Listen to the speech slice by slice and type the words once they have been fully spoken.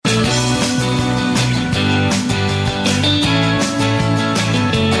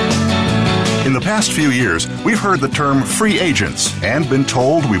past few years, we've heard the term free agents and been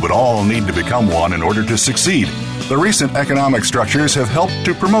told we would all need to become one in order to succeed. The recent economic structures have helped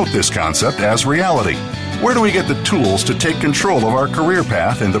to promote this concept as reality. Where do we get the tools to take control of our career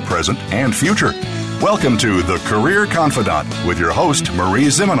path in the present and future? Welcome to The Career Confidante with your host, Marie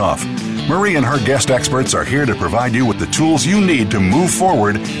Zimenoff. Marie and her guest experts are here to provide you with the tools you need to move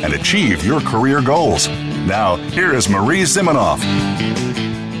forward and achieve your career goals. Now, here is Marie Zimenoff.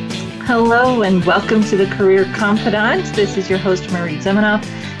 Hello and welcome to The Career Confidante. This is your host, Marie Zimenoff,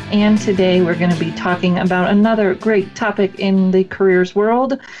 and today we're going to be talking about another great topic in the careers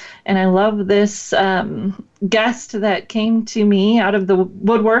world. And I love this guest that came to me out of the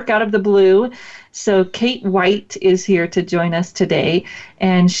woodwork, out of the blue. So Kate White is here to join us today,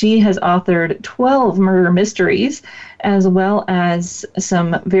 and she has authored 12 murder mysteries, as well as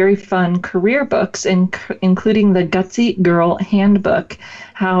some very fun career books, including the Gutsy Girl Handbook,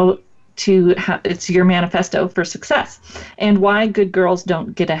 it's your manifesto for success, and why good girls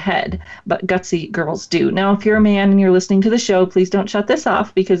don't get ahead, but gutsy girls do. Now, if you're a man and you're listening to the show, please don't shut this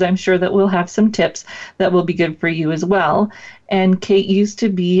off, because I'm sure that we'll have some tips that will be good for you as well. And Kate used to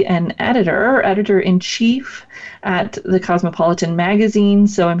be an editor-in-chief at the Cosmopolitan magazine,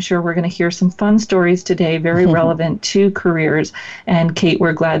 so I'm sure we're going to hear some fun stories today, very relevant to careers. And Kate,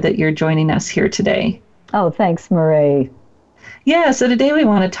 we're glad that you're joining us here today. Oh, thanks, Marie. Yeah, so today we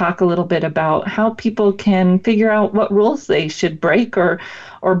want to talk a little bit about how people can figure out what rules they should break or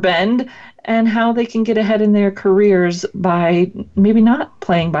bend, and how they can get ahead in their careers by maybe not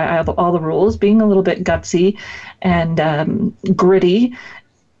playing by all the rules, being a little bit gutsy and gritty.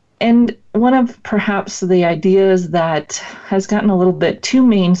 And one of perhaps the ideas that has gotten a little bit too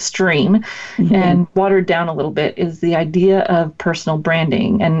mainstream and watered down a little bit is the idea of personal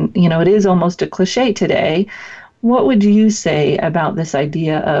branding. And, it is almost a cliche today. What would you say about this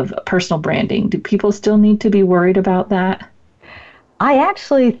idea of personal branding? Do people still need to be worried about that? I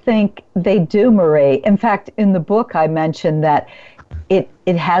actually think they do, Marie. In fact, in the book, I mentioned that it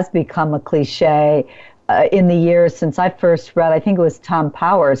has become a cliche in the years since I first read, I think it was Tom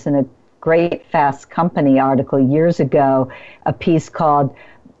Powers in a Great Fast Company article years ago, a piece called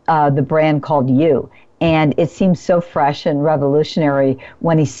The Brand Called You. And it seems so fresh and revolutionary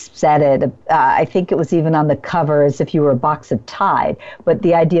when he said it. I think it was even on the cover as if you were a box of Tide. But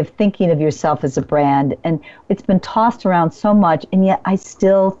the idea of thinking of yourself as a brand, and it's been tossed around so much, and yet I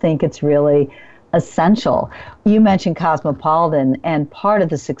still think it's really essential. You mentioned Cosmopolitan, and part of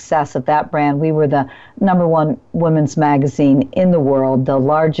the success of that brand, we were the #1 women's magazine in the world, the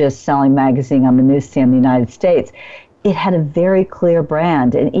largest selling magazine on the newsstand in the United States. It had a very clear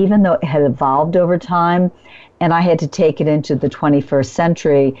brand, and even though it had evolved over time, and I had to take it into the 21st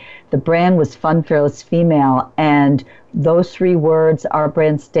century, the brand was Fun, Fearless, Female, and those 3 words, our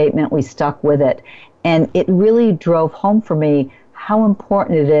brand statement, we stuck with it. And it really drove home for me how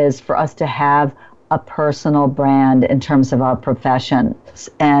important it is for us to have a personal brand in terms of our profession.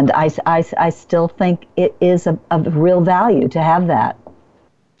 And I still think it is of real value to have that.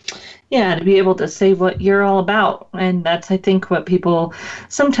 Yeah, to be able to say what you're all about. And that's, I think, what people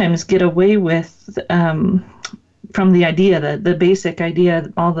sometimes get away with from the idea, the basic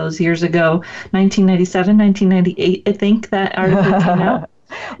idea all those years ago, 1997, 1998, I think that article came out.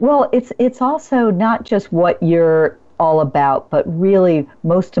 Well, it's also not just what you're all about, but really,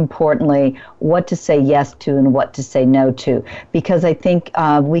 most importantly, what to say yes to and what to say no to. Because I think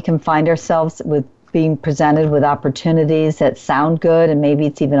we can find ourselves with being presented with opportunities that sound good, and maybe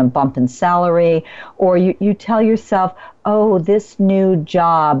it's even a bump in salary, or you tell yourself, oh, this new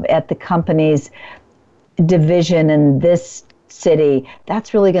job at the company's division in this city,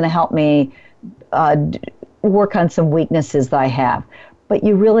 that's really going to help me work on some weaknesses that I have. But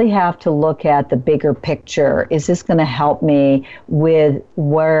you really have to look at the bigger picture. Is this going to help me with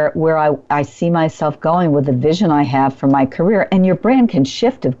where I see myself going, with the vision I have for my career? And your brand can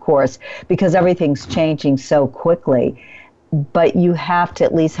shift, of course, because everything's changing so quickly. But you have to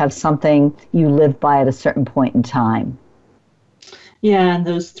at least have something you live by at a certain point in time. Yeah, and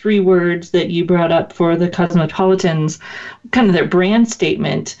those 3 words that you brought up for the Cosmopolitans, kind of their brand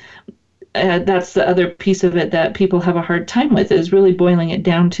statement, that's the other piece of it that people have a hard time with, is really boiling it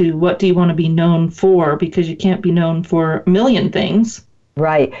down to what do you want to be known for, because you can't be known for a million things.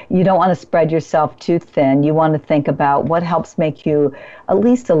 Right. You don't want to spread yourself too thin. You want to think about what helps make you at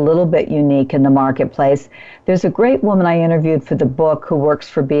least a little bit unique in the marketplace. There's a great woman I interviewed for the book who works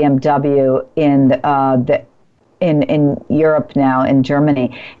for BMW in Europe now, in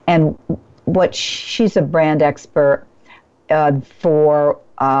Germany. And she's a brand expert for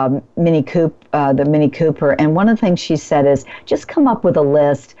the Mini Cooper. And one of the things she said is just come up with a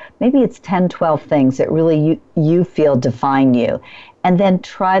list. Maybe it's 10, 12 things that really you feel define you. And then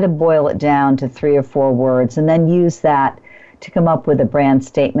try to boil it down to 3 or 4 words and then use that to come up with a brand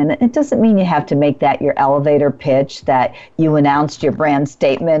statement. It doesn't mean you have to make that your elevator pitch, that you announced your brand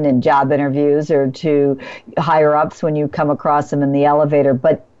statement in job interviews or to higher ups when you come across them in the elevator,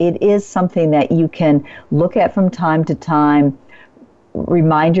 but it is something that you can look at from time to time,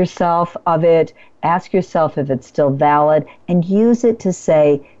 remind yourself of it, ask yourself if it's still valid, and use it to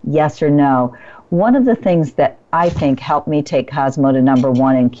say yes or no. One of the things that I think helped me take Cosmo to number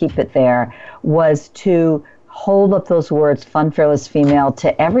 1 and keep it there was to hold up those words, fun, fearless, female,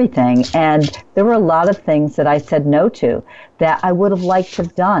 to everything. And there were a lot of things that I said no to that I would have liked to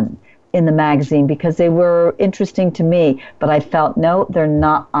have done in the magazine because they were interesting to me. But I felt, no, they're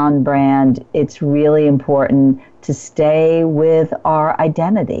not on brand. It's really important to stay with our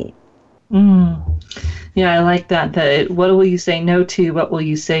identity. Yeah, I like that. What will you say no to? What will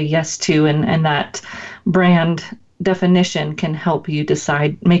you say yes to? And that brand definition can help you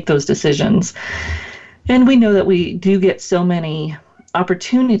make those decisions. And we know that we do get so many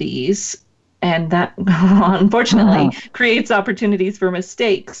opportunities, and that unfortunately creates opportunities for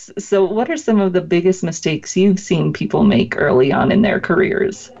mistakes. So what are some of the biggest mistakes you've seen people make early on in their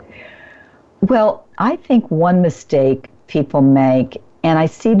careers? Well, I think one mistake people make, and I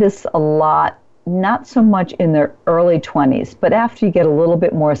see this a lot, not so much in their early 20s, but after you get a little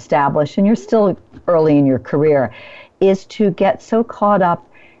bit more established and you're still early in your career, is to get so caught up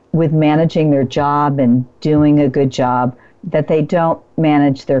with managing their job and doing a good job that they don't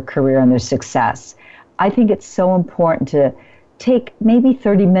manage their career and their success. I think it's so important to take maybe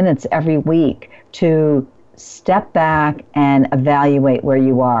 30 minutes every week to step back and evaluate where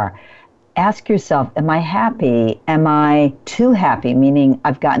you are. Ask yourself, am I happy? Am I too happy, meaning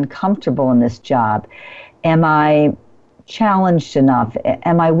I've gotten comfortable in this job? Am I challenged enough?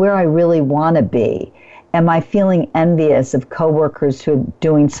 Am I where I really want to be? Am I feeling envious of coworkers who are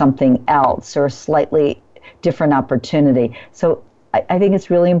doing something else or a slightly different opportunity? So I think it's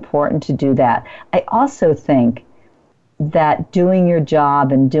really important to do that. I also think that doing your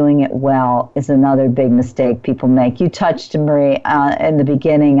job and doing it well is another big mistake people make. You touched, Marie, in the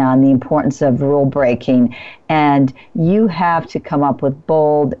beginning on the importance of rule breaking, and you have to come up with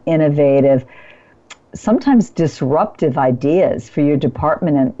bold, innovative, sometimes disruptive ideas for your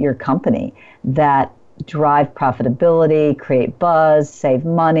department and your company that drive profitability, create buzz, save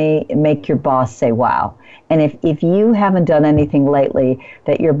money, make your boss say, wow. And if you haven't done anything lately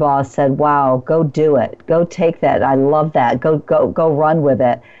that your boss said, wow, go do it, go take that, I love that, go run with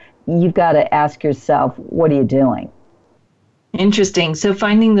it, you've got to ask yourself, what are you doing? Interesting. So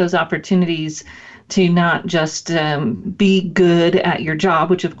finding those opportunities to not just be good at your job,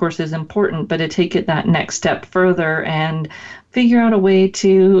 which of course is important, but to take it that next step further and figure out a way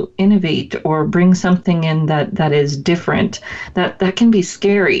to innovate or bring something in that is different. That can be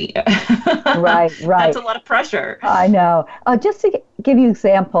scary. Right. That's a lot of pressure. I know. Just to give you an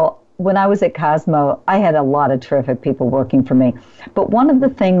example, when I was at Cosmo, I had a lot of terrific people working for me. But one of the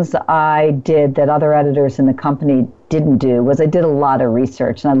things I did that other editors in the company didn't do was I did a lot of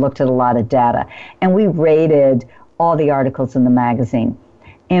research and I looked at a lot of data. And we rated all the articles in the magazine.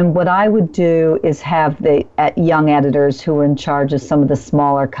 And what I would do is have the young editors who were in charge of some of the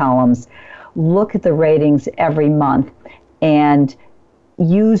smaller columns look at the ratings every month and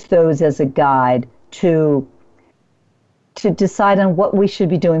use those as a guide to decide on what we should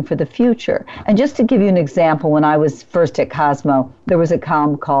be doing for the future. And just to give you an example, when I was first at Cosmo, there was a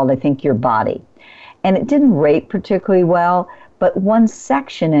column called, I think, Your Body. And it didn't rate particularly well, but one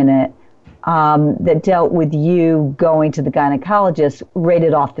section in it that dealt with you going to the gynecologist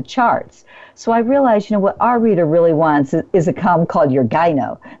rated off the charts. So I realized, what our reader really wants is a column called Your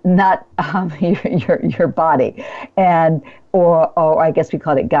Gyno, not your body, and or I guess we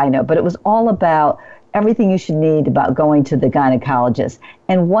called it Gyno. But it was all about everything you should need about going to the gynecologist.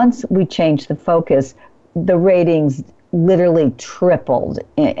 And once we changed the focus, the ratings literally tripled,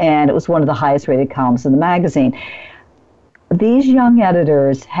 and it was one of the highest rated columns in the magazine. These young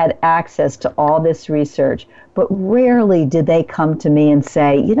editors had access to all this research, but rarely did they come to me and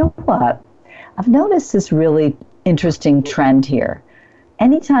say, you know what, I've noticed this really interesting trend here.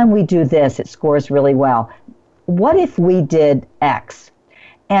 Anytime we do this, it scores really well. What if we did X?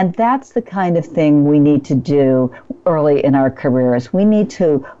 And that's the kind of thing we need to do early in our careers. We need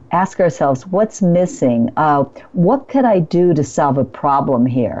to ask ourselves, what's missing? What could I do to solve a problem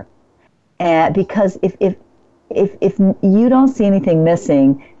here? Because if you don't see anything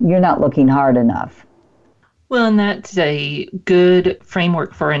missing, you're not looking hard enough. Well, and that's a good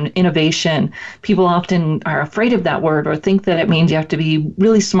framework for an innovation. People often are afraid of that word or think that it means you have to be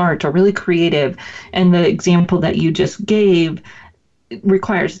really smart or really creative. And the example that you just gave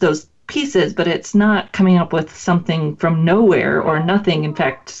requires those pieces, but it's not coming up with something from nowhere or nothing. In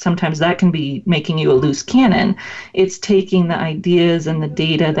fact, sometimes that can be making you a loose cannon. It's taking the ideas and the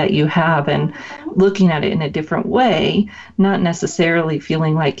data that you have and looking at it in a different way, not necessarily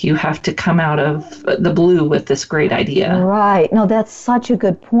feeling like you have to come out of the blue with this great idea. Right. No, that's such a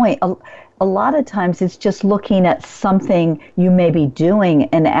good point. A lot of times it's just looking at something you may be doing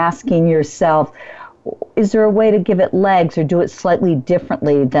and asking yourself, is there a way to give it legs or do it slightly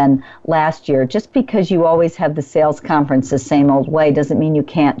differently than last year? Just because you always have the sales conference the same old way doesn't mean you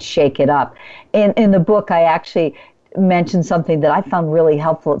can't shake it up. In the book, I actually mentioned something that I found really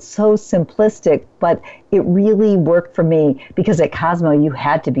helpful. It's so simplistic, but it really worked for me because at Cosmo, you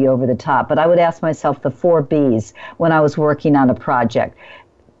had to be over the top. But I would ask myself the 4 Bs when I was working on a project.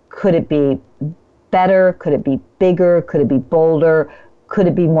 Could it be better? Could it be bigger? Could it be bolder? Could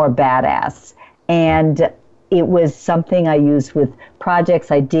it be more badass? And it was something I used with projects,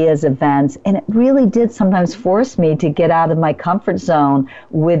 ideas, events, and it really did sometimes force me to get out of my comfort zone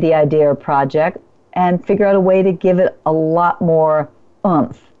with the idea or project and figure out a way to give it a lot more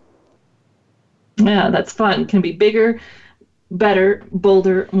oomph. Yeah, that's fun. Can be bigger, better,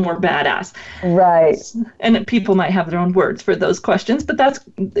 bolder, more badass. Right. And people might have their own words for those questions, but that's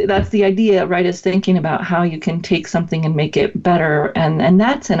the idea, right? Is thinking about how you can take something and make it better, and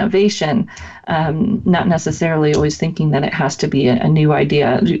that's innovation. Not necessarily always thinking that it has to be a new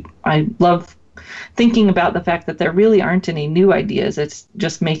idea. I love thinking about the fact that there really aren't any new ideas. It's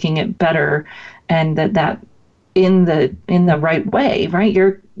just making it better, and that in the right way, right?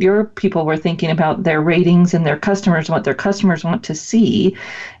 Your people were thinking about their ratings and their customers, what their customers want to see,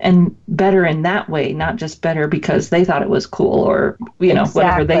 and better in that way, not just better because they thought it was cool or,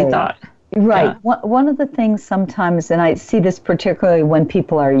 whatever they thought. Right. Yeah. One of the things sometimes, and I see this particularly when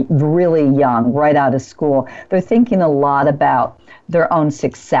people are really young, right out of school, they're thinking a lot about their own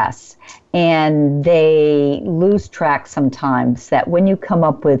success. And they lose track sometimes that when you come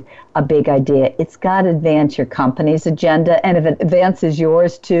up with a big idea, it's got to advance your company's agenda. And if it advances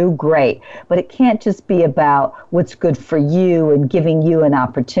yours too, great. But it can't just be about what's good for you and giving you an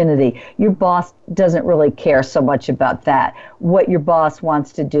opportunity. Your boss doesn't really care so much about that. What your boss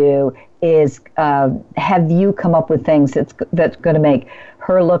wants to do is have you come up with things that's going to make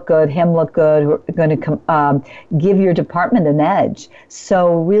her look good, him look good, who are going to give your department an edge.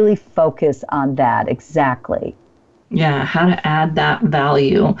 So really focus on that. Exactly. Yeah, how to add that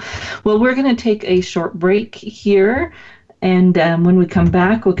value. Well, we're going to take a short break here. And when we come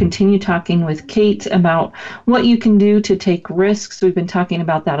back, we'll continue talking with Kate about what you can do to take risks. We've been talking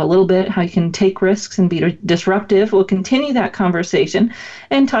about that a little bit, how you can take risks and be disruptive. We'll continue that conversation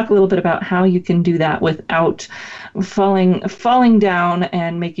and talk a little bit about how you can do that without falling down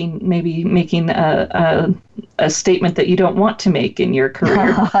and making a statement that you don't want to make in your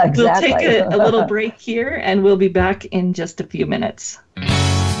career. Exactly. We'll take a little break here, and we'll be back in just a few minutes.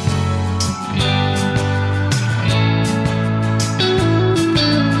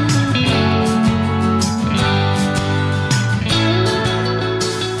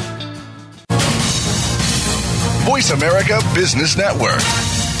 Voice America Business Network,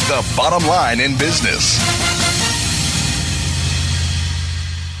 the bottom line in business.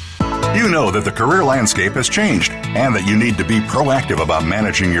 You know that the career landscape has changed and that you need to be proactive about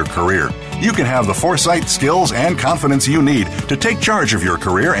managing your career. You can have the foresight, skills, and confidence you need to take charge of your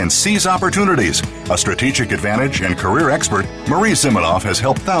career and seize opportunities. A strategic advantage and career expert, Marie Zimenoff has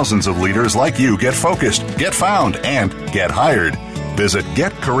helped thousands of leaders like you get focused, get found, and get hired. Visit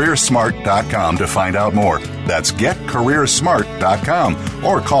getcareersmart.com to find out more. That's getcareersmart.com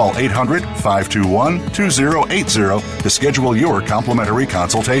or call 800-521-2080 to schedule your complimentary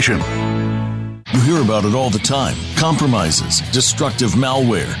consultation. You hear about it all the time. Compromises, destructive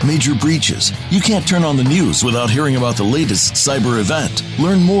malware, major breaches. You can't turn on the news without hearing about the latest cyber event.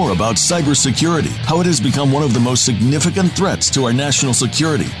 Learn more about cybersecurity, how it has become one of the most significant threats to our national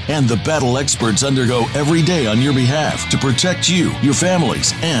security, and the battle experts undergo every day on your behalf to protect you, your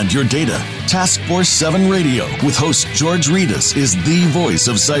families, and your data. Task Force 7 Radio with host George Reedus is the voice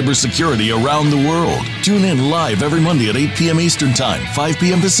of cybersecurity around the world. Tune in live every Monday at 8 p.m. Eastern Time, 5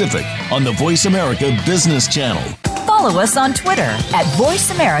 p.m. Pacific on the Voice America Business Channel. Follow us on Twitter at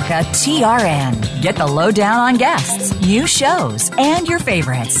VoiceAmericaTRN. Get the lowdown on guests, new shows, and your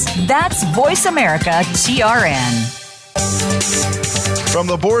favorites. That's VoiceAmericaTRN. From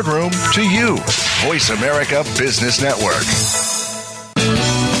the boardroom to you, Voice America Business Network.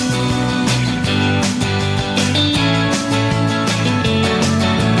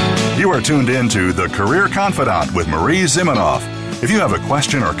 You are tuned in to The Career Confidante with Marie Zimenoff. If you have a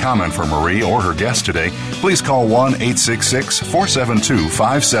question or comment for Marie or her guest today, please call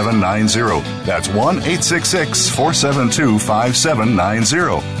 1-866-472-5790. That's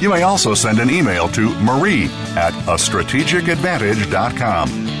 1-866-472-5790. You may also send an email to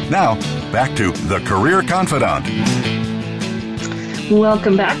marie@astrategicadvantage.com. Now, back to The Career Confidante.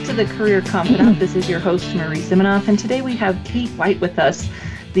 Welcome back to The Career Confidante. This is your host, Marie Zimenoff, and today we have Kate White with us,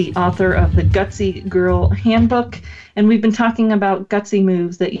 the author of the Gutsy Girl Handbook. And we've been talking about gutsy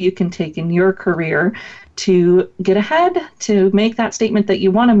moves that you can take in your career to get ahead, to make that statement that you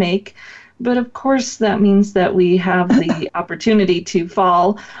want to make. But of course, that means that we have the opportunity to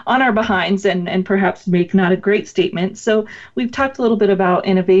fall on our behinds and perhaps make not a great statement. So we've talked a little bit about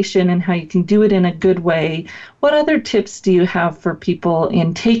innovation and how you can do it in a good way. What other tips do you have for people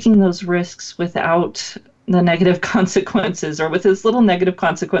in taking those risks without the negative consequences, or with as little negative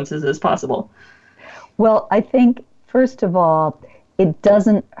consequences as possible? Well, I think, first of all, it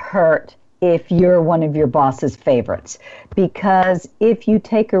doesn't hurt if you're one of your boss's favorites, because if you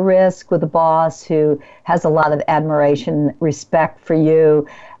take a risk with a boss who has a lot of admiration, respect for you,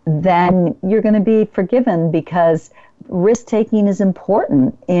 then you're going to be forgiven, because risk taking is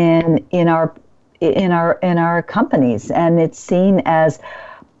important in our companies, and it's seen as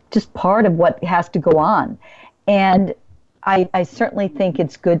just part of what has to go on. And I certainly think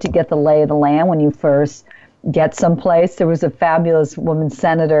it's good to get the lay of the land when you first get someplace. There was a fabulous woman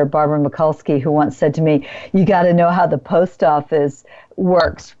senator, Barbara Mikulski, who once said to me, you got to know how the post office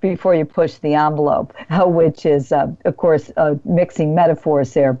works before you push the envelope, which is, of course, mixing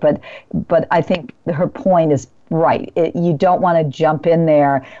metaphors there. But I think her point is right. You don't want to jump in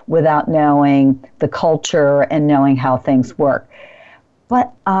there without knowing the culture and knowing how things work.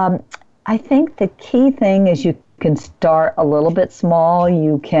 But I think the key thing is you can start a little bit small.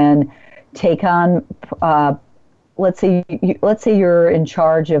 You can take on, let's say you're in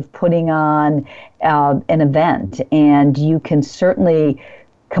charge of putting on an event, and you can certainly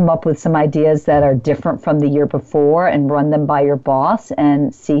come up with some ideas that are different from the year before and run them by your boss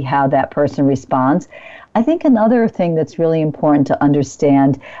and see how that person responds. I think another thing that's really important to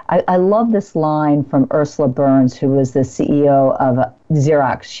understand, I love this line from Ursula Burns, who was the CEO of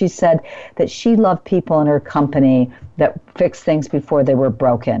Xerox. She said that she loved people in her company that fixed things before they were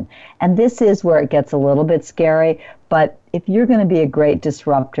broken. And this is where it gets a little bit scary, but if you're going to be a great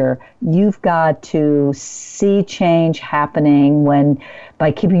disruptor, you've got to see change happening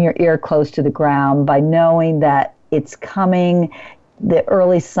by keeping your ear close to the ground, by knowing that it's coming, the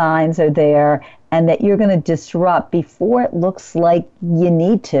early signs are there, and that you're going to disrupt before it looks like you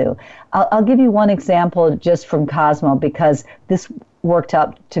need to. I'll give you one example just from Cosmo, because this worked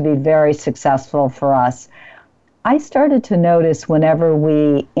out to be very successful for us. I started to notice whenever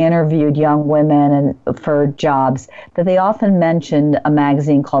we interviewed young women for jobs that they often mentioned a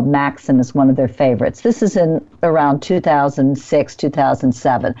magazine called Maxim as one of their favorites. This is in around 2006,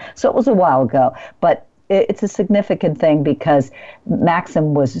 2007, so it was a while ago, but it's a significant thing because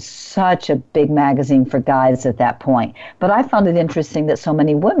Maxim was such a big magazine for guys at that point. But I found it interesting that so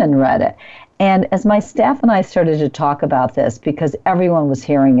many women read it. And as my staff and I started to talk about this, because everyone was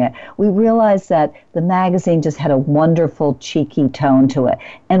hearing it, we realized that the magazine just had a wonderful, cheeky tone to it.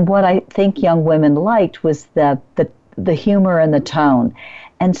 And what I think young women liked was the humor and the tone.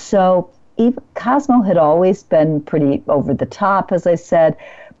 And so Cosmo had always been pretty over the top, as I said,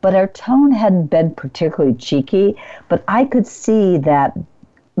 but our tone hadn't been particularly cheeky. But I could see that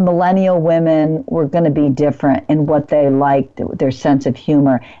millennial women were going to be different in what they liked, their sense of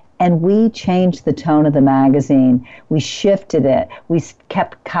humor. And we changed the tone of the magazine. We shifted it. We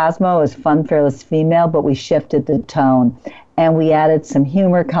kept Cosmo as Fun, Fearless Female, but we shifted the tone. And we added some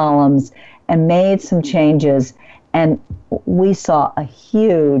humor columns and made some changes. And we saw a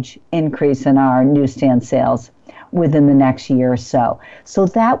huge increase in our newsstand sales within the next year or so. So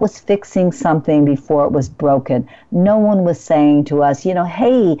that was fixing something before it was broken. No one was saying to us,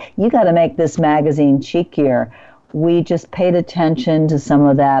 hey, you got to make this magazine cheekier. We just paid attention to some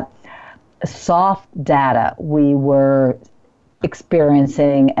of that soft data we were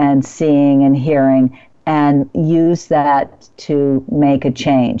experiencing and seeing and hearing, and used that to make a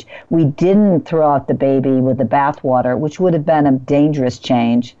change. We didn't throw out the baby with the bathwater, which would have been a dangerous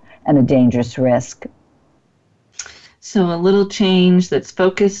change and a dangerous risk. So a little change that's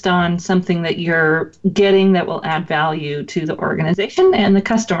focused on something that you're getting that will add value to the organization and the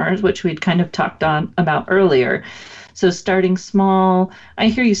customers, which we'd kind of talked about earlier. So starting small. I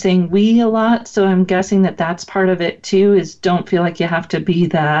hear you saying we a lot, so I'm guessing that that's part of it too, is don't feel like you have to be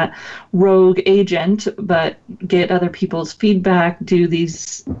that rogue agent, but get other people's feedback, do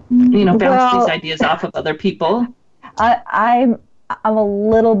these bounce these ideas off of other people? I'm a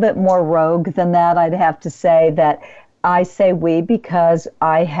little bit more rogue than that. I'd have to say that I say we because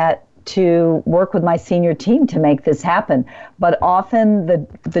I had to work with my senior team to make this happen. But often the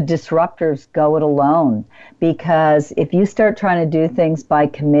disruptors go it alone, because if you start trying to do things by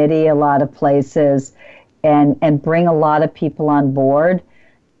committee a lot of places and bring a lot of people on board,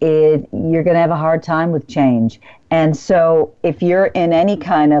 you're going to have a hard time with change. And so if you're in any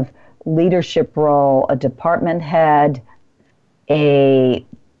kind of leadership role, a department head, a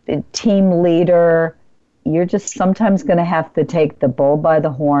team leader, you're just sometimes going to have to take the bull by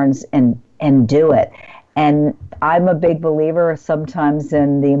the horns and do it. And I'm a big believer sometimes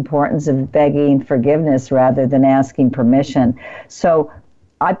in the importance of begging forgiveness rather than asking permission. So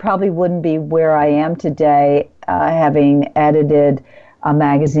I probably wouldn't be where I am today, having edited a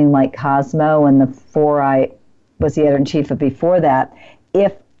magazine like Cosmo, and I was the editor-in-chief of before that,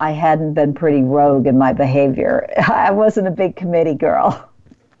 if I hadn't been pretty rogue in my behavior. I wasn't a big committee girl.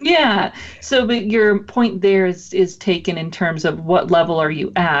 Yeah. So, but your point there is taken in terms of what level are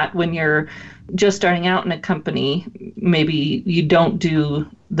you at when you're just starting out in a company. Maybe you don't do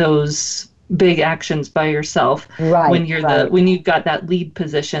those big actions by yourself. Right. When you've got that lead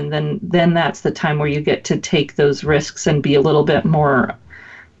position, then that's the time where you get to take those risks and be a little bit more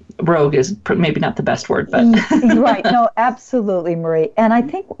rogue is maybe not the best word, but right. No, absolutely, Marie. And I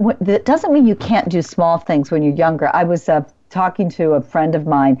think that doesn't mean you can't do small things when you're younger. I was talking to a friend of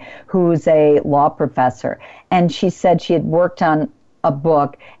mine who's a law professor, and she said she had worked on a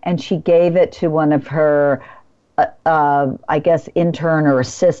book and she gave it to one of her, I guess, intern or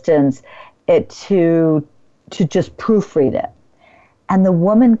assistants to just proofread it. And the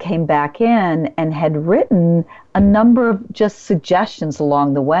woman came back in and had written a number of just suggestions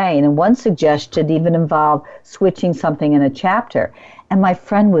along the way. And one suggestion even involved switching something in a chapter. And my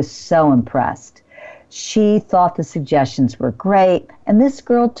friend was so impressed. She thought the suggestions were great. And this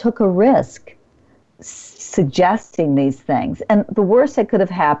girl took a risk suggesting these things. And the worst that could have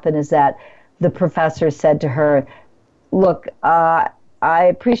happened is that the professor said to her, look, I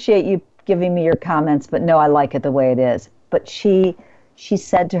appreciate you giving me your comments, but no, I like it the way it is. But she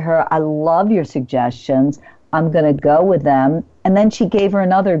said to her, I love your suggestions. I'm going to go with them. And then she gave her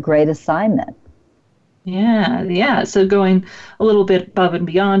another great assignment. Yeah. So going a little bit above and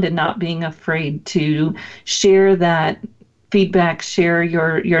beyond and not being afraid to share that feedback, share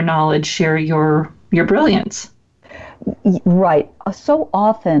your knowledge, share your brilliance. Right. So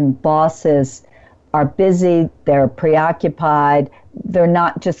often bosses are busy, they're preoccupied, they're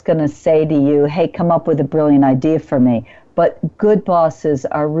not just going to say to you, hey, come up with a brilliant idea for me. But good bosses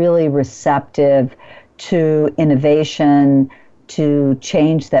are really receptive to innovation, to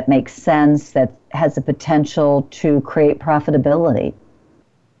change that makes sense, that has the potential to create profitability.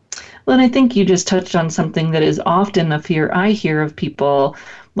 Well, and I think you just touched on something that is often a fear I hear of people.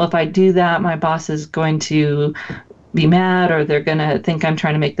 Well, if I do that, my boss is going to be mad, or they're going to think I'm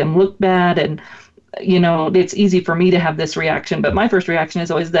trying to make them look bad. And it's easy for me to have this reaction, but my first reaction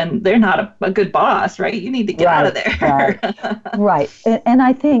is always then they're not a good boss, right? You need to get out of there. Right. And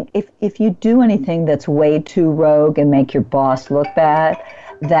I think if you do anything that's way too rogue and make your boss look bad,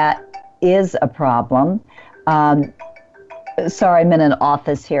 that is a problem. Sorry, I'm in an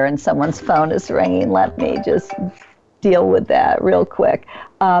office here and someone's phone is ringing. Let me just deal with that real quick.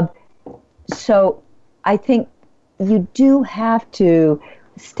 So I think you do have to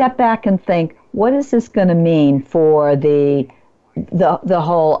step back and think, what is this going to mean for the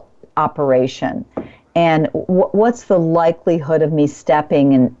whole operation? And what's the likelihood of me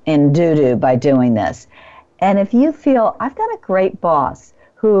stepping in doo-doo by doing this? And if you feel, I've got a great boss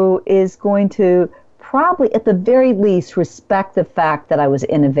who is going to probably, at the very least, respect the fact that I was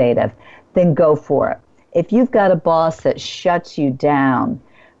innovative, then go for it. If you've got a boss that shuts you down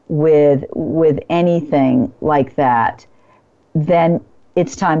with anything like that, then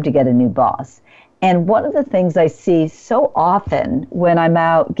it's time to get a new boss. And one of the things I see so often when I'm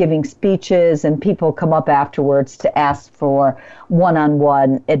out giving speeches and people come up afterwards to ask for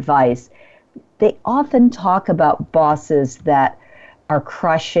one-on-one advice, they often talk about bosses that are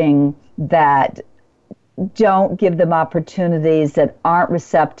crushing, that don't give them opportunities, that aren't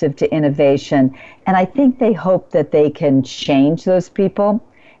receptive to innovation. And I think they hope that they can change those people.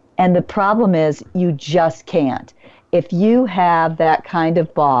 And the problem is you just can't. If you have that kind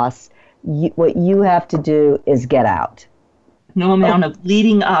of boss, what you have to do is get out. No amount of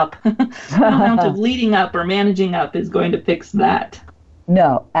leading up, or managing up is going to fix that.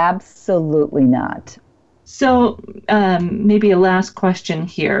 No, absolutely not. So maybe a last question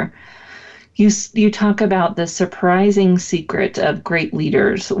here. You talk about the surprising secret of great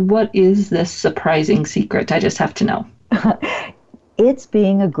leaders. What is this surprising secret? I just have to know. It's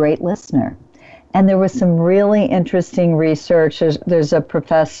being a great listener. And there was some really interesting research. There's a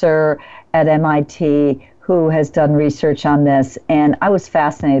professor at MIT who has done research on this, and I was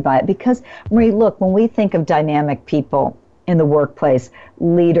fascinated by it because, Marie, look, when we think of dynamic people in the workplace,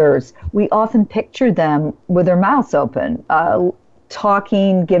 leaders, we often picture them with their mouths open,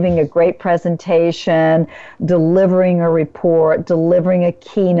 talking, giving a great presentation, delivering a report, delivering a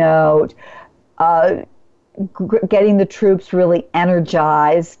keynote, getting the troops really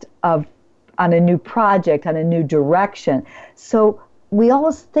energized on a new project, on a new direction. So we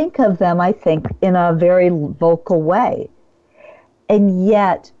always think of them, I think, in a very vocal way. And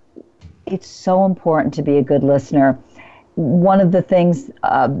yet, it's so important to be a good listener. One of the things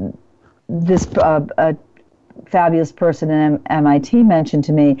this fabulous person at MIT mentioned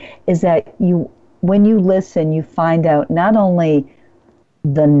to me is that when you listen, you find out not only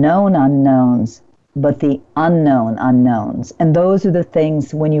the known unknowns, but the unknown unknowns. And those are the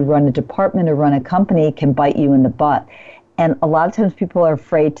things when you run a department or run a company can bite you in the butt. And a lot of times people are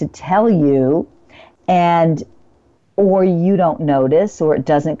afraid to tell you, or you don't notice, or it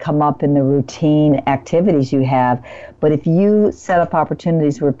doesn't come up in the routine activities you have. But if you set up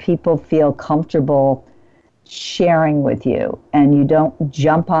opportunities where people feel comfortable sharing with you, and you don't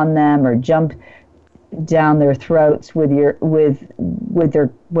jump on them or jump down their throats when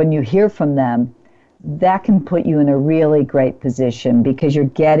you hear from them, that can put you in a really great position because you're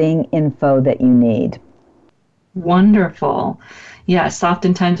getting info that you need. Wonderful. Yes,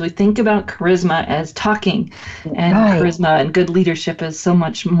 oftentimes we think about charisma as talking, and Right. charisma and good leadership is so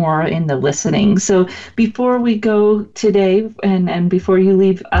much more in the listening. So before we go today, and before you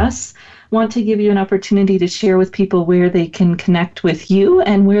leave us, want to give you an opportunity to share with people where they can connect with you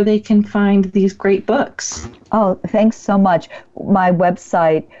and where they can find these great books. Oh, thanks so much. My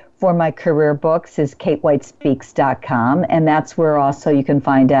website for my career books is katewhitespeaks.com, and that's where also you can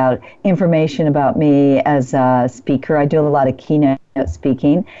find out information about me as a speaker. I do a lot of keynote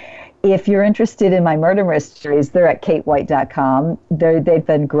speaking. If you're interested in my murder mysteries, they're at katewhite.com. They've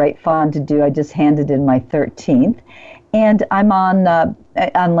been great fun to do. I just handed in my 13th. And I'm on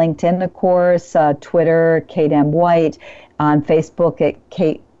LinkedIn, of course, Twitter, Kate M. White, on Facebook at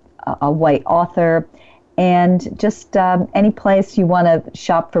Kate White Author. And just any place you want to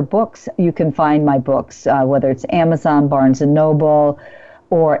shop for books, you can find my books, whether it's Amazon, Barnes & Noble,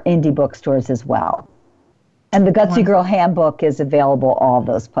 or indie bookstores as well. And the Gutsy Girl Handbook is available all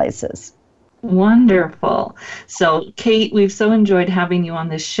those places. Wonderful. So, Kate, we've so enjoyed having you on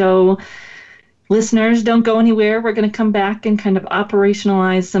this show. Listeners, don't go anywhere. We're going to come back and kind of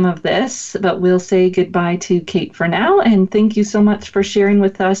operationalize some of this, but we'll say goodbye to Kate for now. And thank you so much for sharing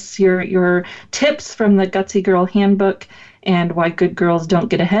with us your tips from the Gutsy Girl Handbook and why good girls don't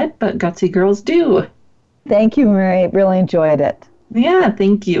get ahead, but gutsy girls do. Thank you, Marie. Really enjoyed it. Yeah,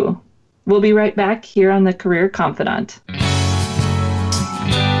 thank you. We'll be right back here on the Career Confidante.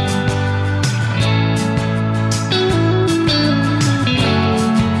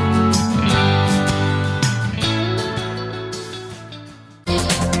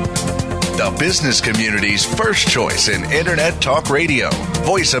 The business community's first choice in Internet Talk Radio.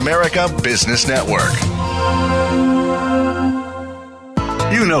 Voice America Business Network.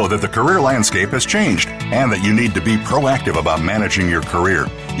 You know that the career landscape has changed and that you need to be proactive about managing your career.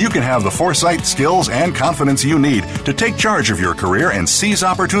 You can have the foresight, skills, and confidence you need to take charge of your career and seize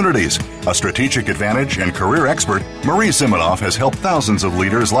opportunities. A strategic advantage and career expert, Marie Zimenoff has helped thousands of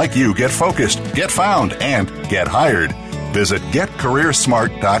leaders like you get focused, get found, and get hired. Visit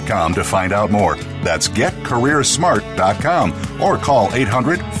getcareersmart.com to find out more. That's getcareersmart.com or call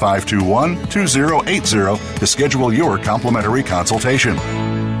 800-521-2080 to schedule your complimentary consultation.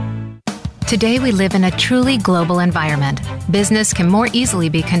 Today we live in a truly global environment. Business can more easily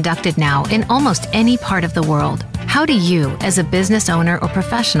be conducted now in almost any part of the world. How do you, as a business owner or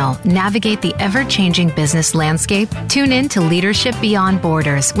professional, navigate the ever-changing business landscape? Tune in to Leadership Beyond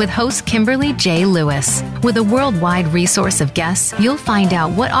Borders with host Kimberly J. Lewis. With a worldwide resource of guests, you'll find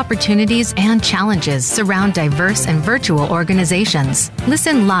out what opportunities and challenges surround diverse and virtual organizations.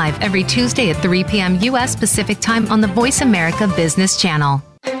 Listen live every Tuesday at 3 p.m. U.S. Pacific Time on the Voice America Business Channel.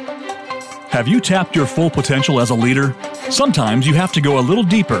 Have you tapped your full potential as a leader? Sometimes you have to go a little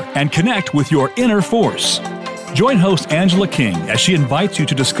deeper and connect with your inner force. Join host Angela King as she invites you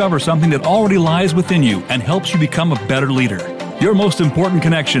to discover something that already lies within you and helps you become a better leader. Your most important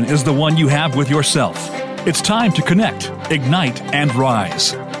connection is the one you have with yourself. It's time to connect, ignite, and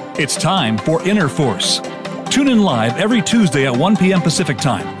rise. It's time for Inner Force. Tune in live every Tuesday at 1 p.m. Pacific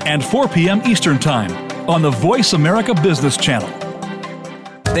Time and 4 p.m. Eastern Time on the Voice America Business Channel.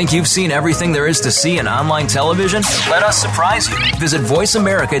 Think you've seen everything there is to see in online television? Let us surprise you. Visit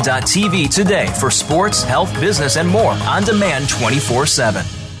voiceamerica.tv today for sports, health, business, and more on demand 24/7.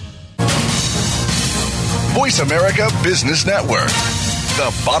 Voice America Business Network,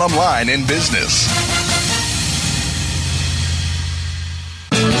 the bottom line in business.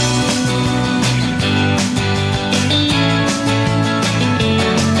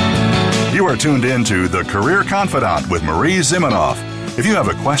 You are tuned in to The Career Confidante with Marie Zimenoff. If you have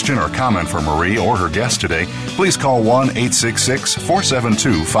a question or comment for Marie or her guest today, please call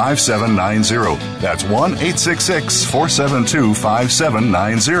 1-866-472-5790. That's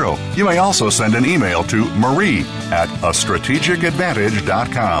 1-866-472-5790. You may also send an email to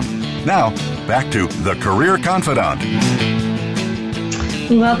marie@astrategicadvantage.com. Now, back to The Career Confidante.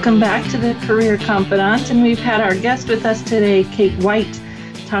 Welcome back to The Career Confidante, and we've had our guest with us today, Kate White,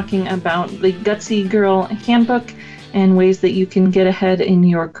 talking about the Gutsy Girl Handbook and ways that you can get ahead in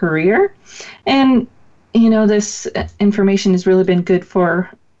your career. And, you know, this information has really been good for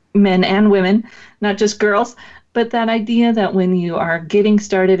men and women, not just girls, but that idea that when you are getting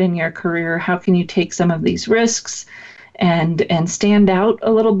started in your career, how can you take some of these risks and stand out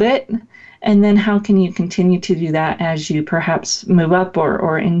a little bit? And then how can you continue to do that as you perhaps move up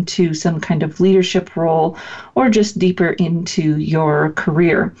or into some kind of leadership role or just deeper into your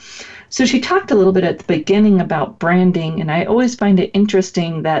career? So she talked a little bit at the beginning about branding, and I always find it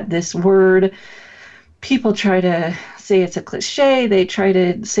interesting that this word, people try to say it's a cliche, they try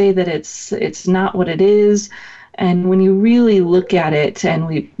to say that it's not what it is, and when you really look at it, and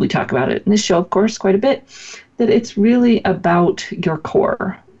we talk about it in this show, of course, quite a bit, that it's really about your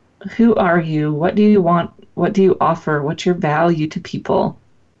core. Who are you? What do you want? What do you offer? What's your value to people?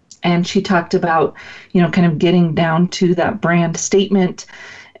 And she talked about, you know, kind of getting down to that brand statement.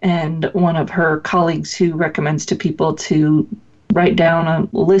 And one of her colleagues who recommends to people to write down a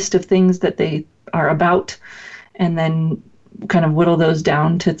list of things that they are about and then kind of whittle those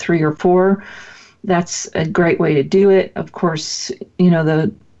down to 3 or 4. That's a great way to do it. Of course, you know,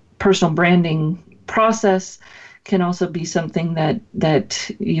 the personal branding process can also be something that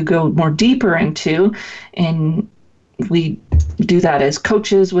you go more deeper into, and we do that as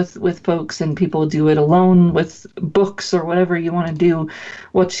coaches with folks, and people do it alone with books or whatever you want to do.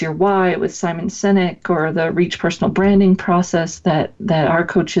 What's your why with Simon Sinek, or the Reach Personal Branding process that our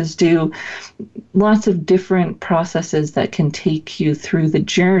coaches do. Lots of different processes that can take you through the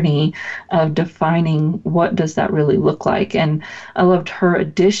journey of defining what does that really look like. And I loved her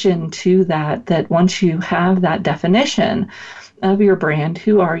addition to that once you have that definition of your brand,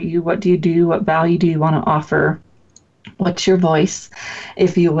 who are you, what do you do, what value do you want to offer, what's your voice,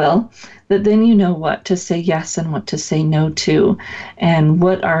 if you will, that then you know what to say yes and what to say no to, and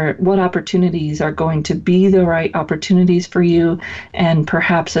what opportunities are going to be the right opportunities for you. And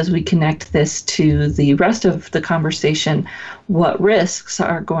perhaps as we connect this to the rest of the conversation, what risks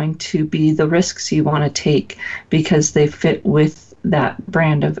are going to be the risks you want to take because they fit with that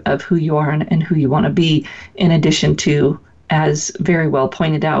brand of who you are and who you want to be, in addition to, as very well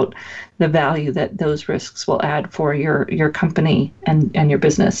pointed out, the value that those risks will add for your company and your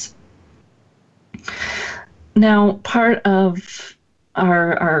business. Now, part of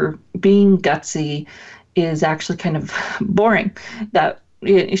our being gutsy is actually kind of boring. That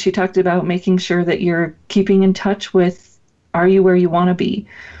she talked about making sure that you're keeping in touch with, are you where you want to be?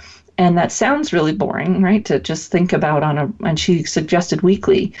 And that sounds really boring, right? To just think about and she suggested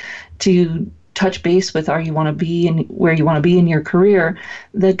weekly to touch base with, are you want to be and where you want to be in your career.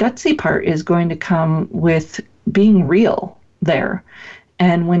 The gutsy part is going to come with being real there.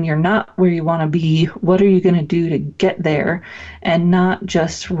 And when you're not where you want to be, what are you going to do to get there, and not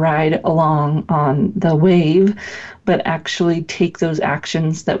just ride along on the wave, but actually take those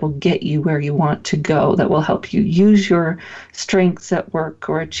actions that will get you where you want to go, that will help you use your strengths at work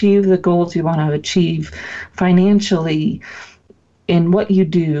or achieve the goals you want to achieve financially, in what you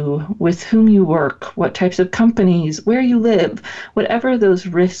do, with whom you work, what types of companies, where you live, whatever those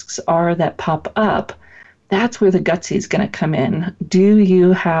risks are that pop up. That's where the gutsy is going to come in. Do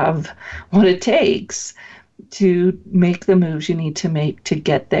you have what it takes to make the moves you need to make to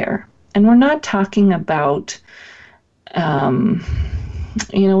get there? And we're not talking about, we're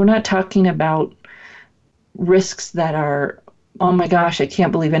not talking about risks that are, oh my gosh, I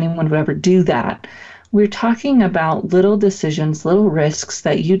can't believe anyone would ever do that. We're talking about little decisions, little risks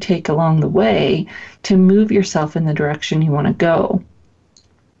that you take along the way to move yourself in the direction you want to go.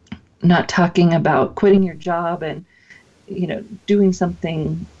 Not talking about quitting your job and, doing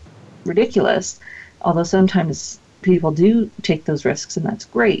something ridiculous. although sometimes people do take those risks, and that's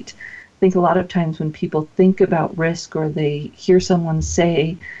great. I think a lot of times when people think about risk, or they hear someone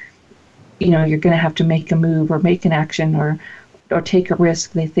say, you're going to have to make a move or make an action or take a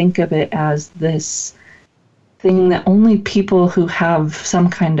risk, they think of it as this thing that only people who have some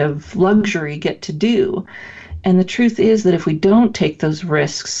kind of luxury get to do. And the truth is that if we don't take those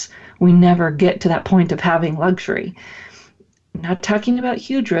risks, we never get to that point of having luxury. I'm not talking about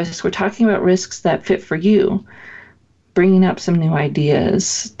huge risks. We're talking about risks that fit for you. Bringing up some new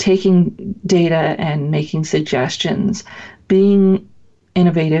ideas, taking data and making suggestions, being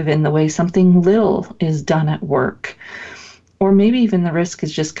innovative in the way something little is done at work. Or maybe even the risk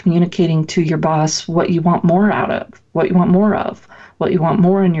is just communicating to your boss what you want more out of, what you want more of, what you want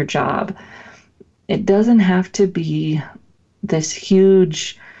more in your job. It doesn't have to be this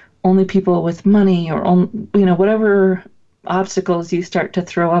huge, only people with money or, whatever obstacles you start to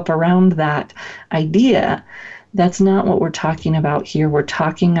throw up around that idea. That's not what we're talking about here. We're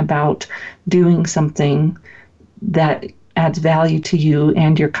talking about doing something that adds value to you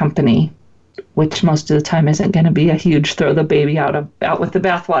and your company, which most of the time isn't going to be a huge throw the baby out with the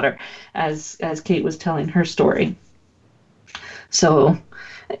bathwater, as Kate was telling her story. So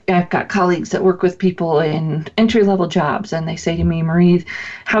I've got colleagues that work with people in entry-level jobs, and they say to me, Marie,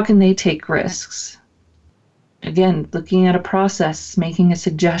 how can they take risks? Again, looking at a process, making a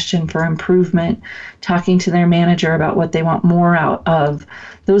suggestion for improvement, talking to their manager about what they want more out of.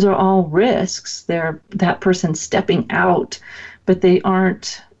 Those are all risks. They're that person stepping out, but they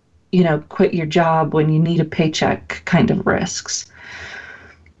aren't, quit your job when you need a paycheck kind of risks.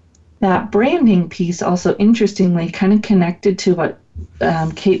 That branding piece also, interestingly, kind of connected to what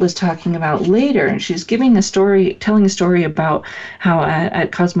Kate was talking about later, and she's telling a story about how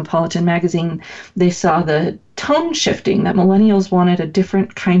at Cosmopolitan magazine they saw the tone shifting, that millennials wanted a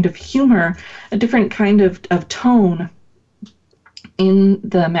different kind of humor, a different kind of tone in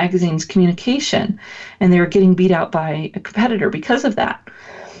the magazine's communication, and they were getting beat out by a competitor because of that.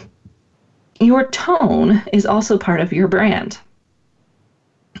 Your tone is also part of your brand.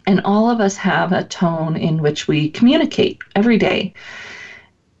 And all of us have a tone in which we communicate every day.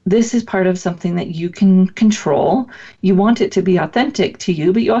 This is part of something that you can control. You want it to be authentic to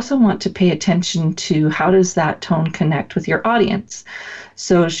you, but you also want to pay attention to how does that tone connect with your audience.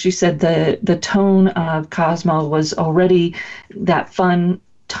 So she said the tone of Cosmo was already that fun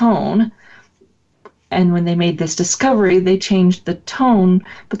tone. And when they made this discovery, they changed the tone,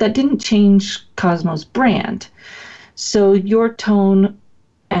 but that didn't change Cosmo's brand. So your tone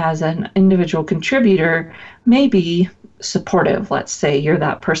as an individual contributor may be supportive. Let's say you're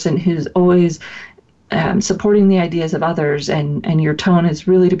that person who's always supporting the ideas of others, and your tone is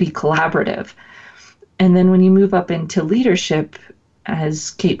really to be collaborative. And then when you move up into leadership,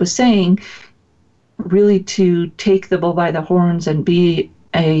 as Kate was saying, really to take the bull by the horns and be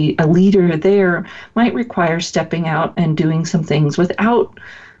a leader there might require stepping out and doing some things without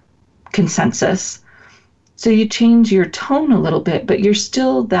consensus. So you change your tone a little bit, but you're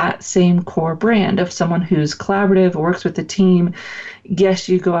still that same core brand of someone who's collaborative, works with the team. Yes,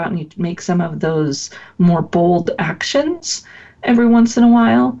 you go out and you make some of those more bold actions every once in a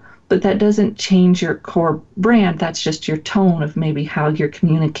while, but that doesn't change your core brand. That's just your tone of maybe how you're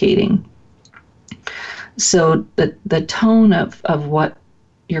communicating. So the tone of what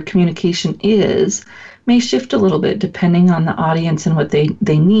your communication is may shift a little bit depending on the audience and what they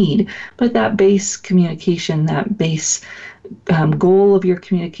need, but that base communication, that base goal of your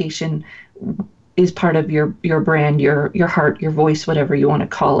communication is part of your brand, your heart, your voice, whatever you want to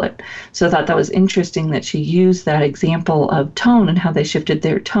call it. So I thought that was interesting that she used that example of tone and how they shifted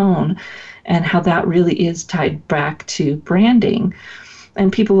their tone and how that really is tied back to branding.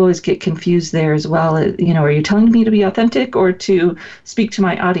 And people always get confused there as well. Are you telling me to be authentic or to speak to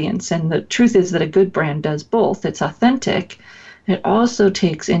my audience? And the truth is that a good brand does both. It's authentic. It also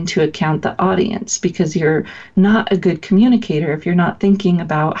takes into account the audience, because you're not a good communicator if you're not thinking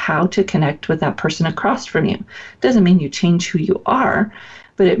about how to connect with that person across from you. It doesn't mean you change who you are,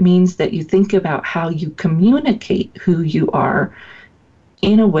 but it means that you think about how you communicate who you are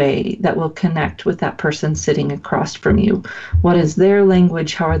in a way that will connect with that person sitting across from you. What is their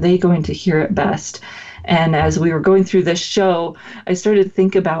language? How are they going to hear it best? And as we were going through this show, I started to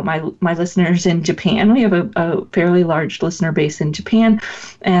think about my listeners in Japan. We have a fairly large listener base in Japan,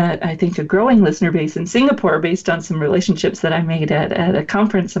 and I think a growing listener base in Singapore based on some relationships that I made at a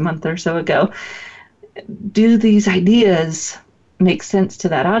conference a month or so ago. Do these ideas make sense to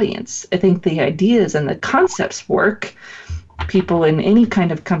that audience? I think the ideas and the concepts work. People in any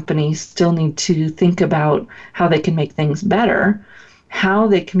kind of company still need to think about how they can make things better. How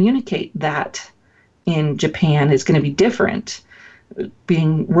they communicate that in Japan is going to be different.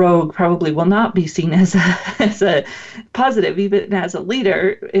 Being rogue probably will not be seen as a positive, even as a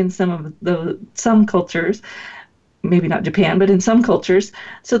leader in some cultures. Maybe not Japan, but in some cultures.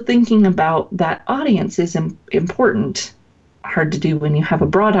 So thinking about that audience is important. Hard to do when you have a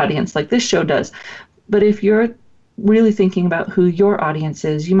broad audience like this show does. But if you're really thinking about who your audience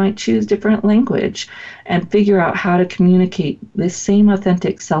is, you might choose different language and figure out how to communicate this same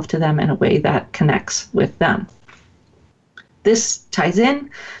authentic self to them in a way that connects with them. This ties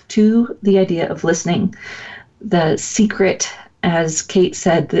in to the idea of listening. The secret, as Kate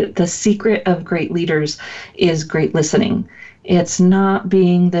said, the secret of great leaders is great listening. It's not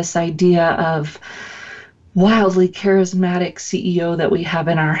being this idea of wildly charismatic CEO that we have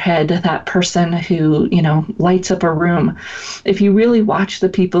in our head, that person who, lights up a room. If you really watch the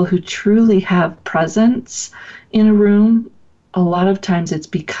people who truly have presence in a room, a lot of times it's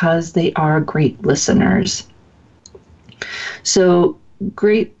because they are great listeners. So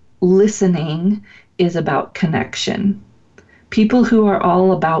great listening is about connection. People who are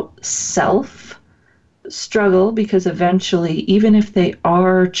all about self struggle because eventually, even if they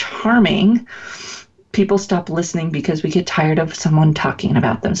are charming, people stop listening because we get tired of someone talking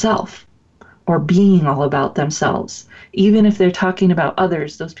about themselves or being all about themselves. Even if they're talking about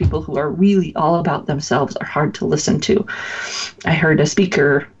others, those people who are really all about themselves are hard to listen to. I heard a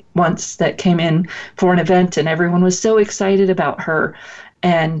speaker once that came in for an event and everyone was so excited about her,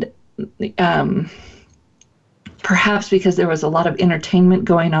 and perhaps because there was a lot of entertainment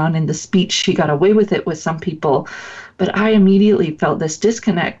going on in the speech, she got away with it with some people, but I immediately felt this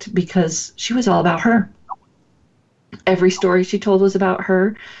disconnect because she was all about her. Every story she told was about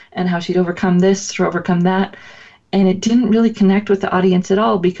her and how she'd overcome this or overcome that, and it didn't really connect with the audience at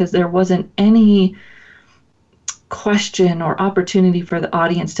all because there wasn't any question or opportunity for the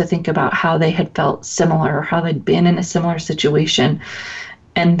audience to think about how they had felt similar or how they'd been in a similar situation.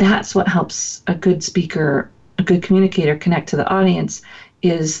 And that's what helps a good speaker, a good communicator connect to the audience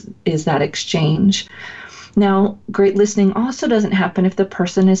is that exchange. Now, great listening also doesn't happen if the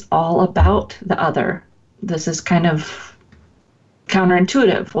person is all about the other. This is kind of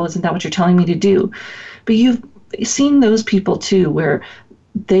counterintuitive. Well, isn't that what you're telling me to do? But you've seen those people too, where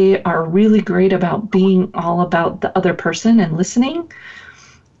they are really great about being all about the other person and listening.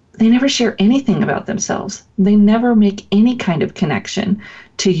 They never share anything about themselves. They never make any kind of connection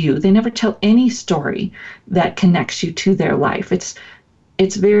to you. They never tell any story that connects you to their life.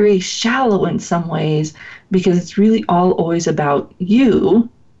 It's very shallow in some ways because it's really all always about you,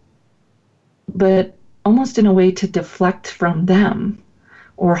 but almost in a way to deflect from them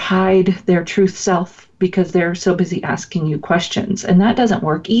or hide their truth self because they're so busy asking you questions. And that doesn't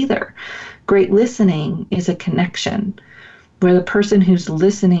work either. Great listening is a connection where the person who's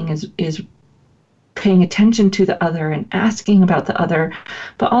listening is paying attention to the other and asking about the other,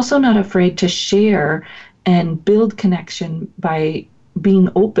 but also not afraid to share and build connection by being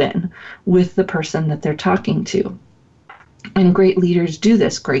open with the person that they're talking to. And great leaders do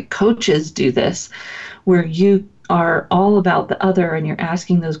this, great coaches do this, where you are all about the other and you're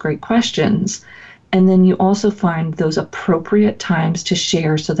asking those great questions. And then you also find those appropriate times to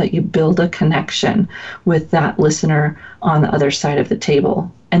share so that you build a connection with that listener on the other side of the table.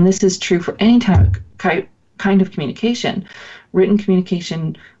 And this is true for any kind of communication, written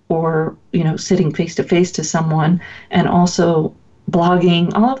communication, or sitting face to face to someone, and also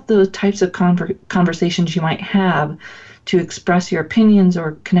blogging, all of those types of conversations you might have to express your opinions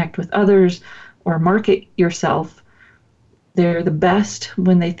or connect with others or market yourself. They're the best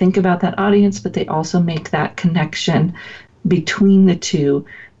when they think about that audience, but they also make that connection between the two,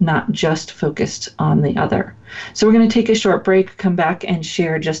 not just focused on the other. So we're going to take a short break, come back and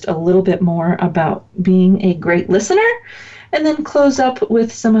share just a little bit more about being a great listener, and then close up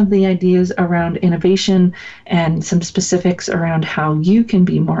with some of the ideas around innovation and some specifics around how you can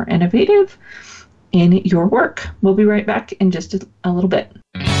be more innovative in your work. We'll be right back in just a little bit.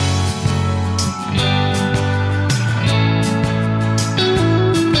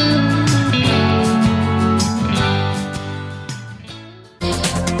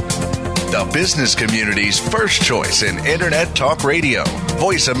 The business community's first choice in Internet Talk Radio.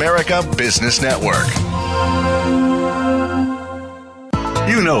 Voice America Business Network.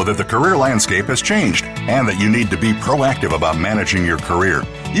 You know that the career landscape has changed and that you need to be proactive about managing your career.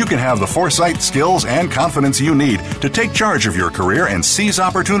 You can have the foresight, skills, and confidence you need to take charge of your career and seize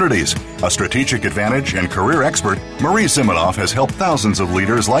opportunities. A strategic advantage and career expert, Marie Zimenoff has helped thousands of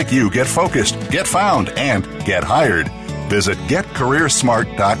leaders like you get focused, get found, and get hired. Visit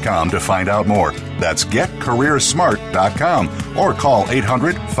getcareersmart.com to find out more. That's getcareersmart.com or call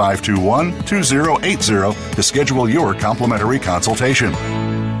 800-521-2080 to schedule your complimentary consultation.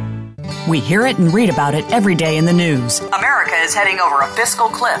 We hear it and read about it every day in the news. America is heading over a fiscal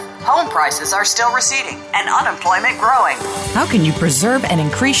cliff. Home prices are still receding and unemployment growing. How can you preserve and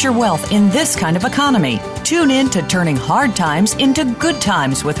increase your wealth in this kind of economy? Tune in to Turning Hard Times into Good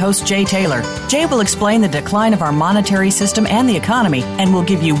Times with host Jay Taylor. Jay will explain the decline of our monetary system and the economy and will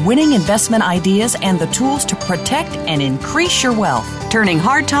give you winning investment ideas and the tools to protect and increase your wealth. Turning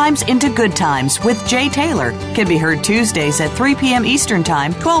Hard Times into Good Times with Jay Taylor can be heard Tuesdays at 3 p.m. Eastern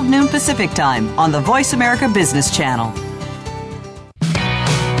Time, 12 noon Pacific Time on the Voice America Business Channel.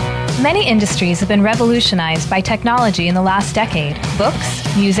 Many industries have been revolutionized by technology in the last decade.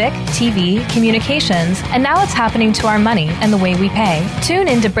 Books, music, TV, communications, and now it's happening to our money and the way we pay. Tune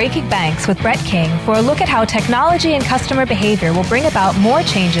in to Breaking Banks with Brett King for a look at how technology and customer behavior will bring about more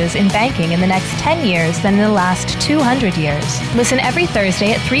changes in banking in the next 10 years than in the last 200 years. Listen every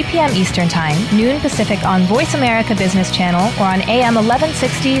Thursday at 3 p.m. Eastern Time, noon Pacific on Voice America Business Channel or on AM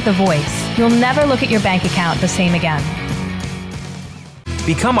 1160 The Voice. You'll never look at your bank account the same again.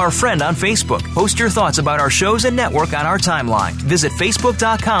 Become our friend on Facebook. Post your thoughts about our shows and network on our timeline. Visit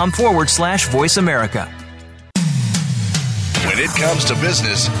Facebook.com/Voice America. When it comes to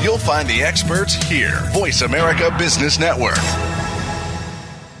business, you'll find the experts here. Voice America Business Network.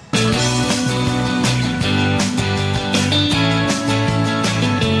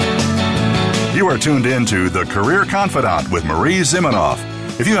 You are tuned in to The Career Confidante with Marie Zimenoff.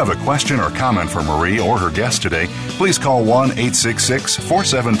 If you have a question or comment for Marie or her guest today, please call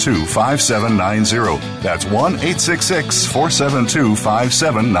 1-866-472-5790. That's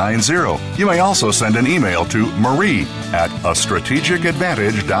 1-866-472-5790. You may also send an email to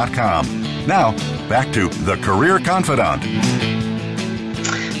marie@astrategicadvantage.com. Now, back to The Career Confidante.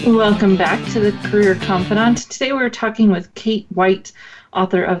 Welcome back to The Career Confidante. Today we're talking with Kate White,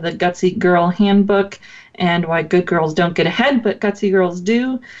 author of the Gutsy Girl Handbook and Why Good Girls Don't Get Ahead, but Gutsy Girls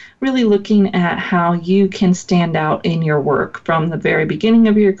Do, really looking at how you can stand out in your work from the very beginning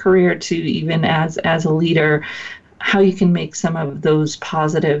of your career to even as a leader, how you can make some of those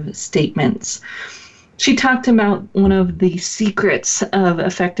positive statements. She talked about one of the secrets of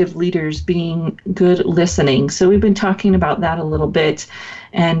effective leaders being good listening. So we've been talking about that a little bit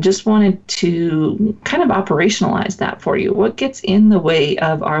and just wanted to kind of operationalize that for you. What gets in the way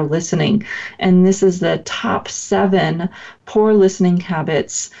of our listening? And this is the top 7 poor listening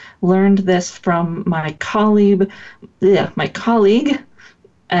habits. Learned this from my colleague,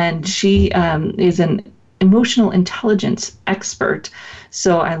 and she is an emotional intelligence expert.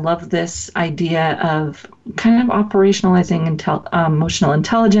 So I love this idea of kind of operationalizing emotional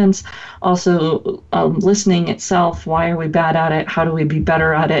intelligence, also listening itself. Why are we bad at it? How do we be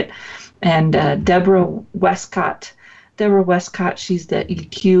better at it? And Deborah Westcott, she's the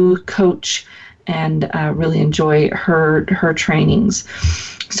EQ coach, and really enjoy her trainings.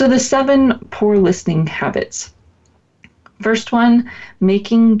 So the 7 poor listening habits. First one,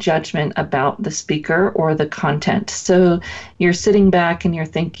 making judgment about the speaker or the content. So you're sitting back and you're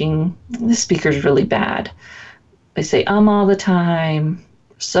thinking, this speaker's really bad. They say all the time,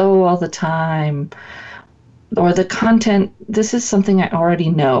 so all the time. Or the content, this is something I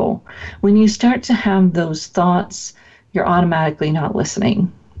already know. When you start to have those thoughts, you're automatically not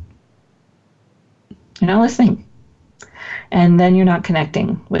listening. You're not listening. And then you're not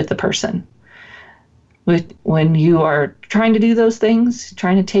connecting with the person. When you are trying to do those things,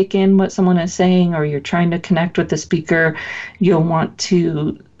 trying to take in what someone is saying, or you're trying to connect with the speaker, you'll want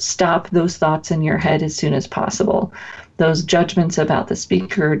to stop those thoughts in your head as soon as possible. Those judgments about the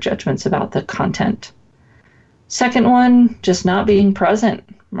speaker, judgments about the content. Second one, just not being present,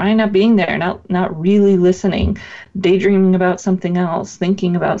 right? Not being there, not really listening, daydreaming about something else,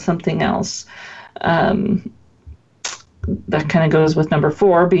 thinking about something else. That kind of goes with number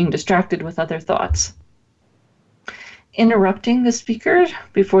 4, being distracted with other thoughts. Interrupting the speaker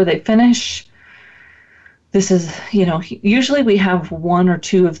before they finish. This is, usually we have 1 or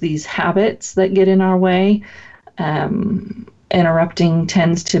 2 of these habits that get in our way. Interrupting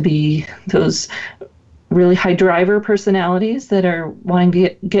tends to be those really high driver personalities that are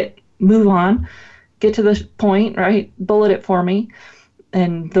wanting to move on, get to the point, right? Bullet it for me.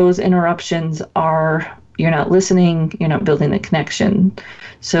 And those interruptions are, you're not listening, you're not building the connection.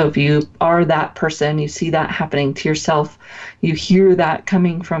 So if you are that person, you see that happening to yourself, you hear that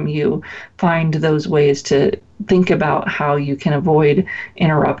coming from you, find those ways to think about how you can avoid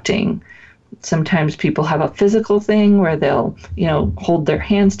interrupting. Sometimes people have a physical thing where they'll, hold their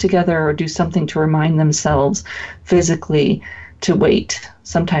hands together or do something to remind themselves physically to wait.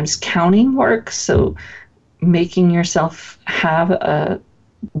 Sometimes counting works, so making yourself have a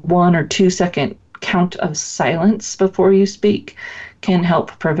 1 or 2 second count of silence before you speak can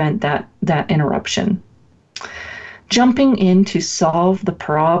help prevent that interruption. Jumping in to solve the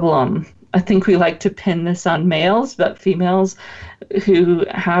problem. I think we like to pin this on males, but females who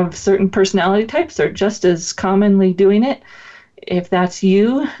have certain personality types are just as commonly doing it. If that's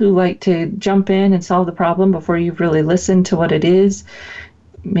you who like to jump in and solve the problem before you've really listened to what it is,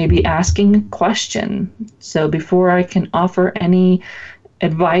 maybe asking a question. So before I can offer any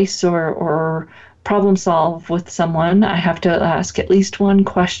advice or problem solve with someone, I have to ask at least one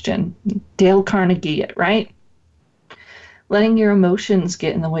question. Dale Carnegie it, right? Letting your emotions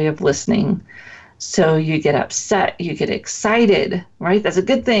get in the way of listening. So you get upset, you get excited, right? That's a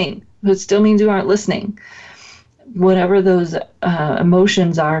good thing, but it still means you aren't listening. Whatever those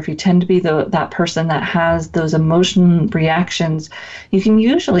emotions are, if you tend to be that person that has those emotion reactions, you can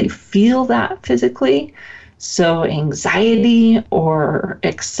usually feel that physically. So anxiety or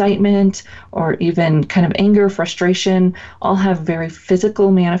excitement or even kind of anger, frustration, all have very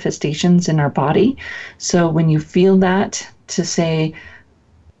physical manifestations in our body. So when you feel that, to say,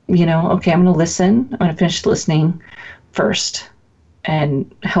 okay, I'm going to listen. I'm going to finish listening first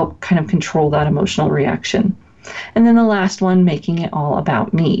and help kind of control that emotional reaction. And then the last one, making it all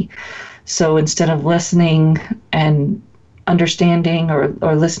about me. So instead of listening and understanding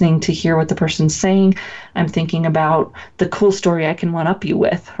or listening to hear what the person's saying, I'm thinking about the cool story I can one-up you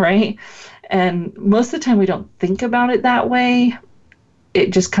with, right? And most of the time we don't think about it that way.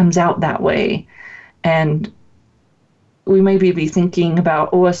 It just comes out that way. And we maybe be thinking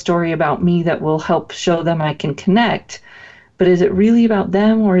about, a story about me that will help show them I can connect. But is it really about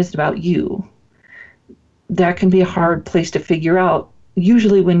them or is it about you? That can be a hard place to figure out.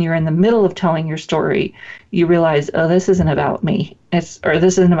 Usually when you're in the middle of telling your story, you realize, this isn't about me. This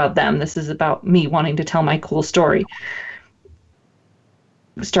isn't about them. This is about me wanting to tell my cool story.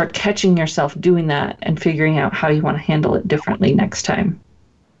 Start catching yourself doing that and figuring out how you want to handle it differently next time.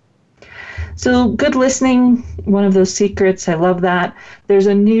 So good listening, one of those secrets. I love that. There's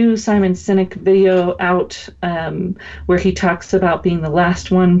a new Simon Sinek video out where he talks about being the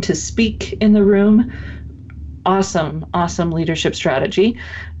last one to speak in the room. Awesome leadership strategy.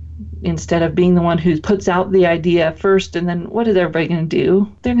 Instead of being the one who puts out the idea first and then what is everybody going to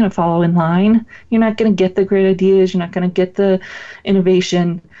do? They're going to follow in line. You're not going to get the great ideas. You're not going to get the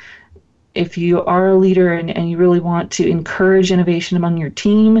innovation. If you are a leader and you really want to encourage innovation among your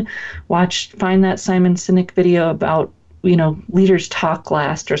team, find that Simon Sinek video about, leaders talk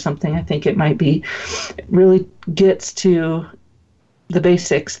last or something. I think it might be. It really gets to the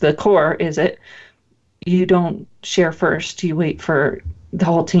basics. The core is you don't share first. You wait for the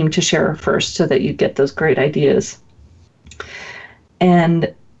whole team to share first so that you get those great ideas.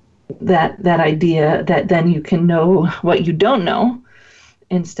 And that idea that then you can know what you don't know,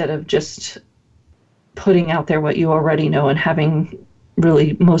 instead of just putting out there what you already know and having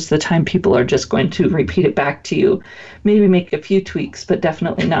really most of the time people are just going to repeat it back to you. Maybe make a few tweaks, but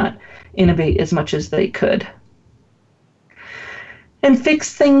definitely not innovate as much as they could. And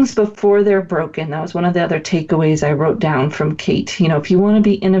fix things before they're broken. That was one of the other takeaways I wrote down from Kate. If you want to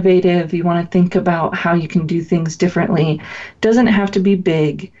be innovative, you want to think about how you can do things differently. It doesn't have to be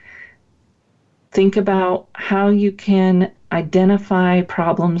big. Think about how you can identify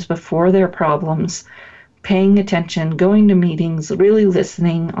problems before they're problems, paying attention, going to meetings, really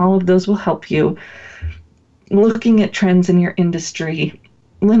listening. All of those will help you. Looking at trends in your industry,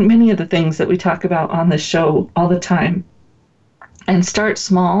 many of the things that we talk about on the show all the time. And start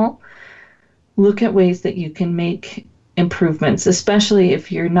small. Look at ways that you can make improvements, especially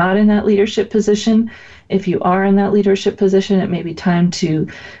if you're not in that leadership position. If you are in that leadership position, it may be time to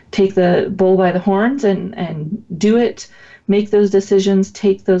take the bull by the horns and do it, make those decisions,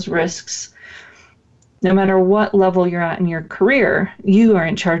 take those risks. No matter what level you're at in your career, you are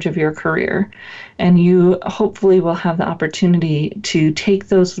in charge of your career, and you hopefully will have the opportunity to take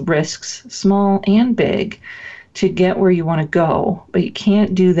those risks, small and big, to get where you want to go. But you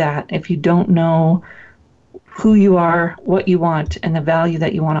can't do that if you don't know who you are, what you want, and the value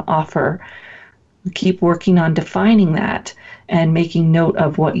that you want to offer. Keep working on defining that and making note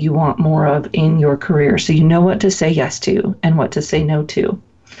of what you want more of in your career so you know what to say yes to and what to say no to.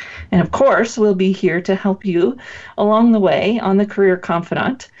 And of course, we'll be here to help you along the way on the Career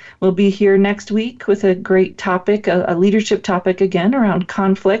Confidant. We'll be here next week with a great topic, a leadership topic again around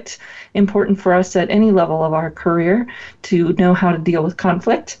conflict, important for us at any level of our career to know how to deal with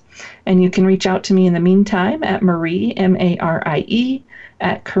conflict. And you can reach out to me in the meantime at Marie, M-A-R-I-E,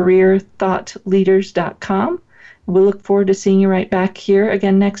 at careerthoughtleaders.com. We'll look forward to seeing you right back here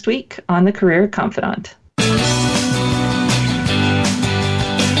again next week on the Career Confidant.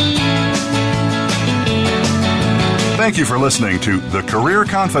 Thank you for listening to The Career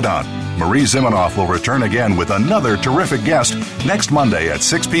Confidant. Marie Zimenoff will return again with another terrific guest next Monday at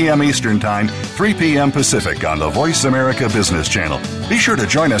 6 p.m. Eastern Time, 3 p.m. Pacific on the Voice America Business Channel. Be sure to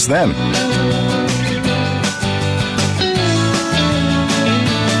join us then.